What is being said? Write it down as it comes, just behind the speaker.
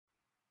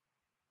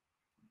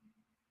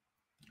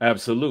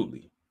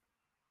Absolutely.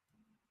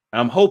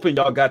 I'm hoping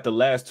y'all got the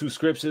last two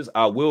scriptures.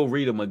 I will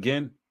read them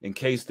again in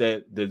case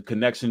that the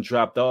connection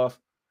dropped off.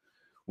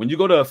 When you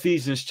go to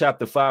Ephesians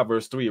chapter 5,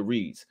 verse 3, it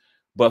reads,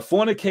 "But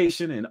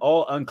fornication and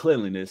all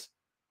uncleanliness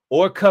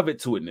or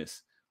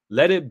covetousness,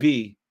 let it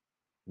be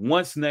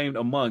once named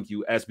among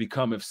you as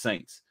becometh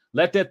saints."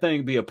 Let that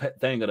thing be a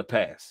thing of the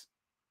past.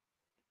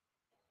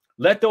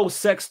 Let those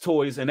sex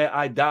toys and that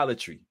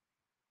idolatry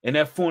and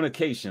that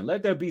fornication,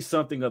 let that be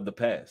something of the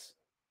past.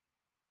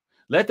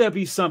 Let that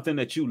be something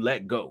that you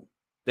let go,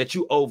 that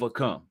you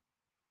overcome,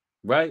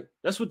 right?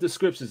 That's what the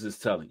scriptures is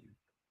telling you.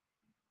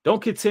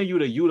 Don't continue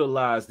to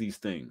utilize these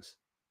things.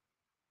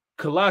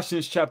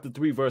 Colossians chapter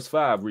 3, verse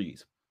 5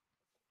 reads,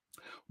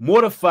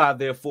 "Mortify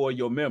therefore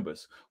your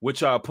members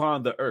which are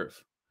upon the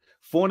earth,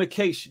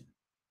 fornication,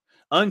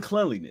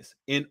 uncleanliness,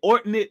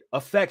 inordinate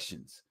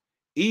affections,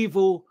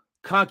 evil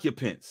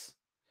concupiscence,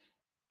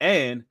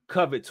 and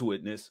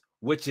covetousness,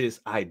 which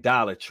is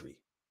idolatry."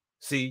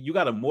 See, you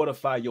got to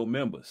mortify your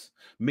members,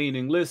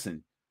 meaning,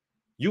 listen,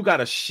 you got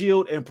to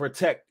shield and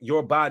protect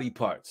your body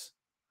parts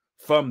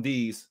from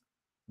these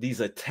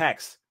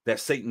attacks that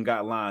Satan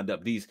got lined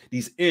up, these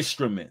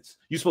instruments.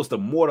 You're supposed to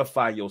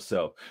mortify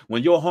yourself.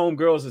 When your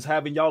homegirls is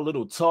having y'all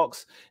little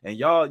talks and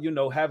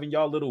y'all, having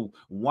y'all little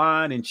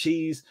wine and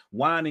cheese,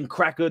 wine and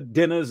cracker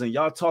dinners, and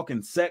y'all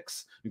talking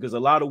sex, because a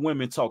lot of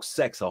women talk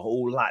sex a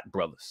whole lot,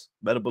 brothers.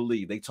 Better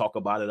believe they talk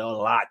about it a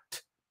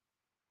lot.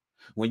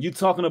 When you're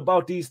talking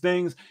about these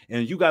things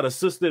and you got a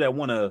sister that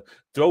want to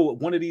throw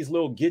one of these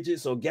little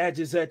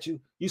gadgets at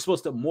you, you're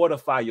supposed to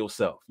mortify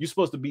yourself. You're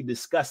supposed to be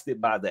disgusted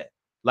by that.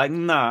 Like,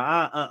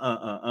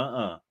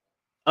 nah,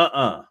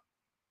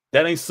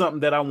 that ain't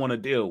something that I want to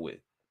deal with.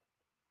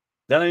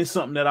 That ain't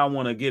something that I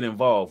want to get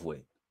involved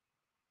with.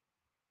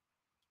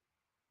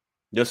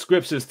 The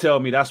scriptures tell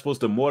me that's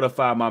supposed to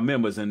mortify my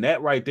members, and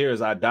that right there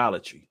is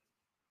idolatry.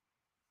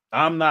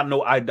 I'm not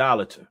no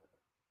idolater.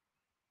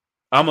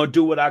 I'm going to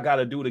do what I got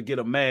to do to get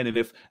a man. And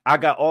if I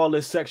got all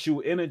this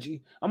sexual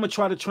energy, I'm going to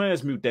try to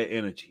transmute that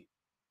energy.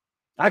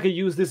 I can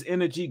use this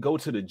energy, go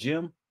to the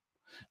gym.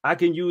 I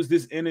can use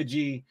this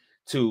energy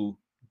to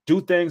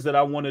do things that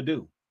I want to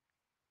do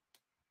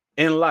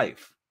in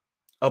life,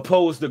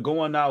 opposed to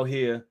going out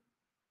here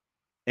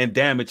and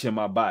damaging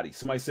my body.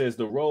 Somebody says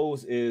the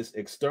rose is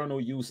external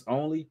use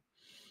only.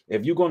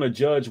 If you're going to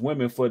judge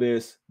women for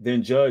this,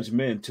 then judge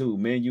men too.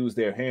 Men use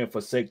their hand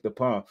forsake the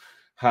palm.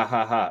 Ha,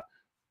 ha, ha.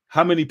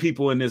 How many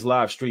people in this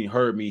live stream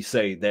heard me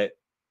say that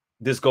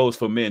this goes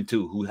for men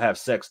too, who have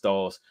sex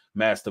dolls,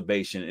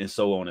 masturbation, and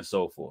so on and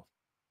so forth?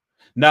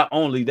 Not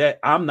only that,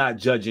 I'm not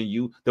judging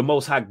you. The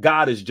Most High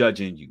God is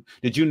judging you.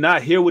 Did you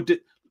not hear what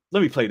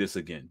let me play this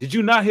again. Did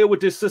you not hear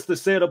what this sister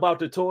said about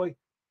the toy?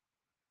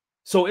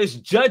 So it's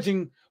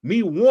judging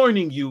me,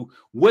 warning you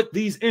what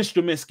these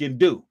instruments can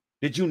do.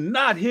 Did you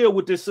not hear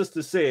what this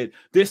sister said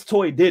this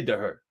toy did to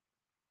her?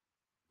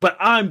 But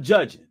I'm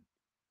judging.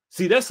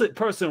 See, that's a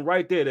person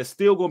right there that's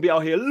still going to be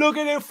out here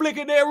looking and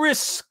flicking their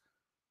wrists.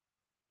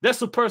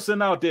 That's a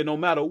person out there, no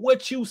matter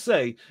what you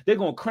say, they're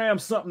going to cram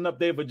something up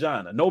their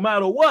vagina, no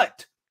matter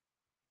what.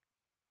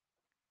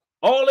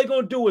 All they're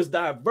going to do is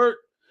divert,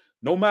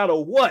 no matter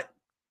what.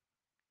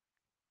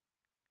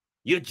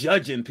 You're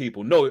judging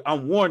people. No,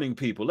 I'm warning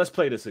people. Let's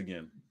play this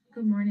again.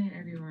 Good morning,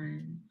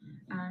 everyone.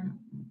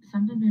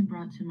 Something been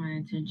brought to my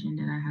attention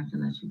that I have to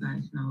let you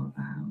guys know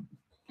about.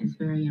 It's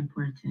very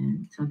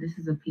important. So this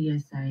is a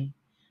PSA.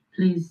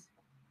 Please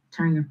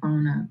turn your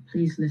phone up.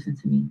 Please listen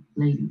to me,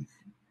 ladies.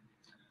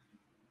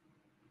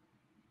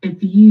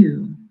 If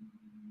you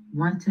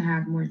want to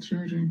have more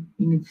children,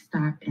 you need to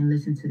stop and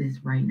listen to this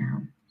right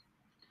now.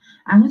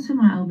 I went to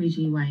my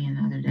OBGYN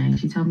the other day.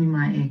 She told me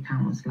my egg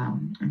count was low.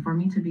 And for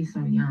me to be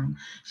so young,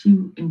 she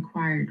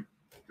inquired,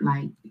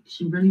 like,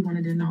 she really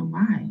wanted to know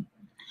why.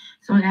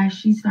 So as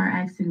she started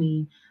asking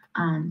me,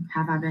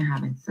 have I been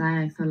having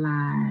sex a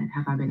lot?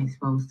 Have I been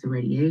exposed to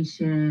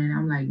radiation?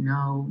 I'm like,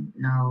 no,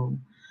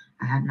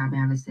 I have not been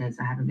having sex.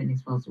 I haven't been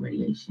exposed to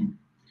radiation.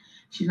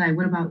 She's like,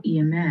 what about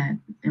EMF?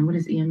 And what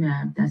is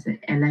EMF? That's an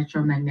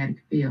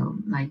electromagnetic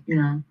field,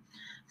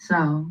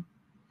 So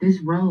this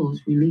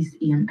rose released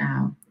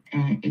EMF,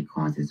 and it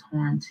causes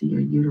harm to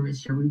your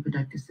uterus, your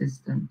reproductive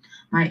system.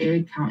 My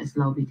egg count is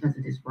low because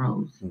of this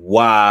rose.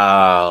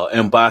 Wow.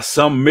 And by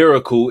some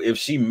miracle, if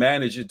she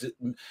manages to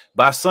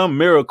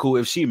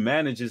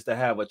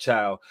have a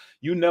child,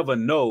 you never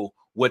know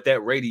what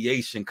that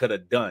radiation could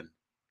have done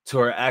to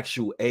her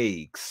actual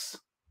eggs.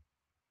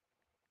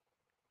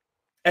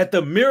 At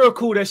the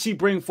miracle that she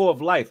bring forth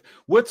life,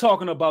 we're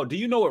talking about, do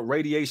you know what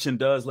radiation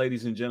does,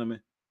 ladies and gentlemen?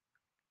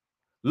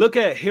 Look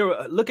at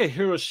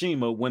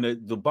Hiroshima when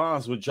the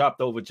bombs were dropped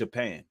over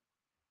Japan.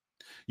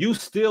 You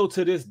still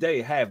to this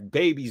day have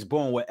babies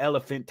born with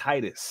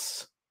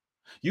elephantitis.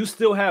 You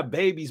still have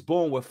babies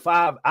born with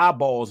 5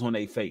 eyeballs on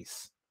their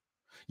face.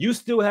 You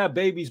still have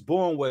babies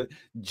born with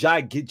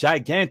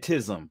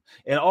gigantism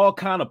and all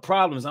kind of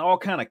problems and all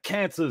kind of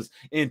cancers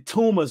and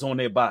tumors on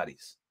their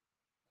bodies.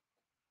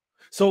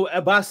 So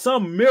by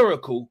some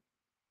miracle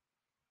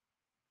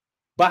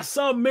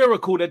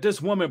that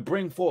this woman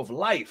bring forth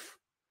life,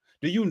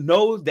 Do you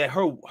know that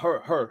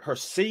her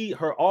seed,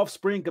 her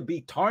offspring could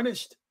be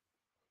tarnished?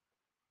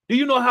 Do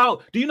you know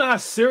how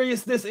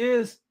serious this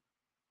is?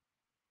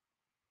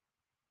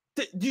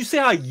 Do you see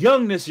how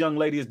young this young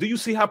lady is? Do you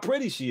see how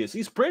pretty she is?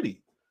 She's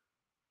pretty.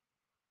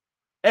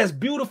 As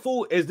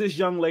beautiful as this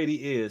young lady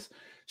is,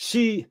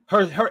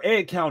 her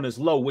egg count is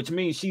low, which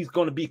means she's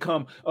going to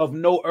become of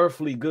no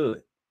earthly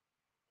good.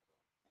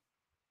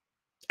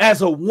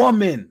 As a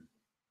woman,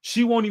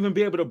 she won't even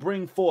be able to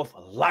bring forth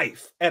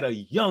life at a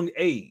young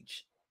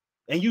age.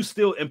 And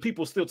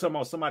people still talking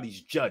about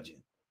somebody's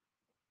judging.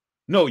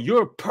 No,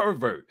 you're a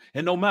pervert.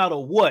 And no matter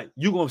what,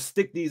 you're going to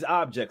stick these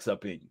objects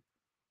up in you.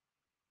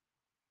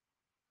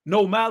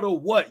 No matter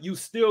what, you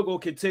still going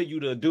to continue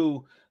to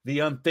do the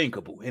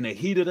unthinkable in the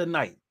heat of the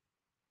night.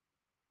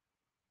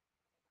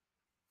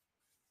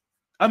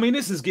 I mean,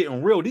 this is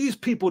getting real. These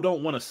people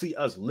don't want to see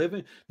us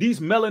living. These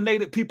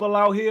melanated people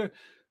out here,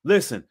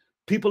 listen,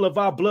 people of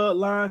our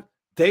bloodline,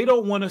 they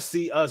don't want to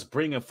see us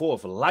bringing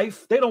forth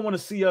life. They don't want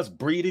to see us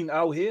breeding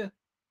out here.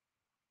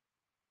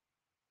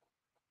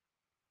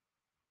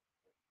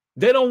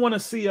 They don't want to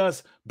see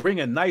us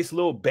bringing nice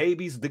little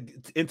babies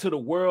into the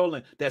world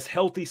and that's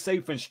healthy,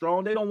 safe, and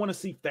strong. They don't want to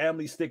see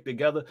families stick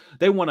together.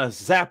 They want to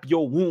zap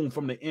your womb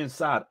from the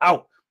inside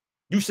out.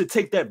 You should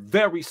take that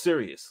very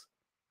serious.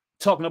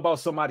 Talking about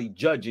somebody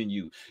judging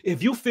you.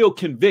 If you feel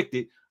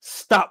convicted,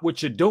 stop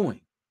what you're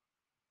doing.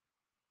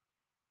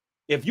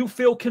 If you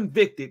feel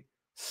convicted,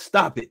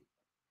 stop it.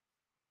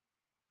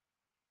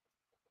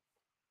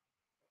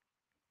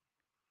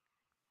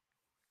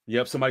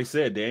 Yep, somebody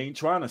said they ain't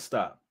trying to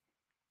stop.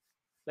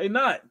 They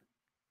not.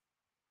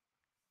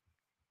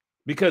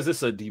 Because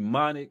it's a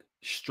demonic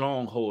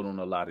stronghold on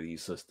a lot of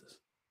these sisters.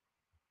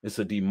 It's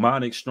a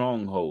demonic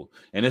stronghold.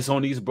 And it's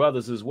on these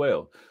brothers as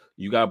well.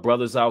 You got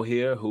brothers out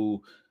here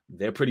who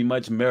they're pretty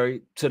much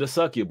married to the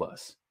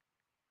succubus.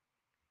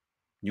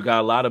 You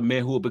got a lot of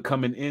men who are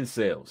becoming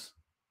incels.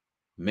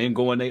 Men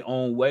going their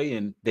own way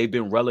and they've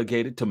been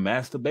relegated to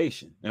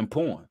masturbation and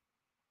porn.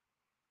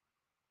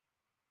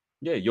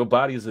 Yeah, your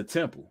body is a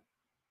temple.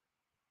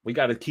 We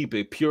got to keep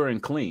it pure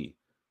and clean.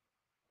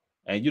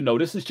 And, you know,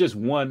 this is just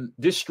one.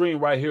 This stream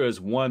right here is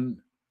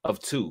one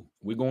of two.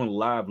 We're going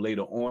live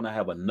later on. I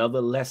have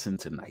another lesson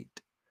tonight.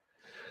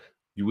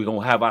 We're going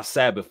to have our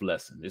Sabbath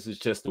lesson. This is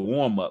just a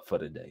warm up for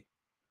the day.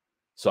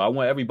 So I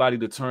want everybody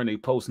to turn their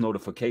post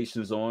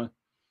notifications on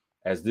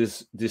as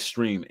this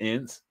stream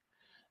ends.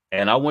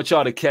 And I want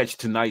y'all to catch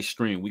tonight's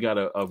stream. We got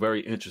a very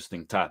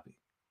interesting topic.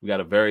 We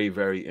got a very,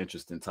 very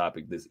interesting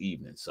topic this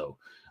evening. So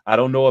I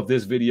don't know if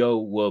this video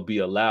will be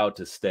allowed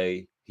to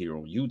stay here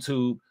on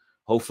YouTube.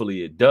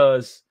 Hopefully it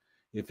does.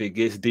 If it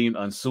gets deemed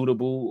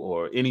unsuitable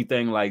or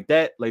anything like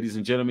that, ladies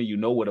and gentlemen, you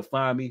know where to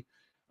find me.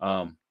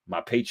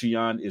 My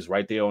Patreon is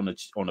right there on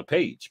the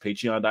page,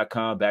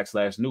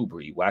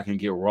 patreon.com/Nubreed, where I can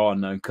get raw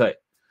and uncut,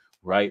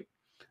 right?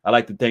 I'd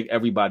like to thank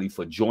everybody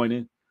for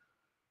joining.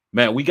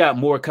 Man, we got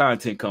more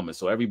content coming,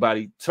 so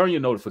everybody turn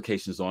your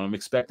notifications on. I'm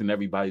expecting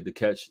everybody to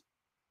catch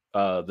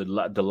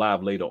the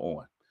live later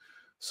on.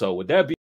 So with that being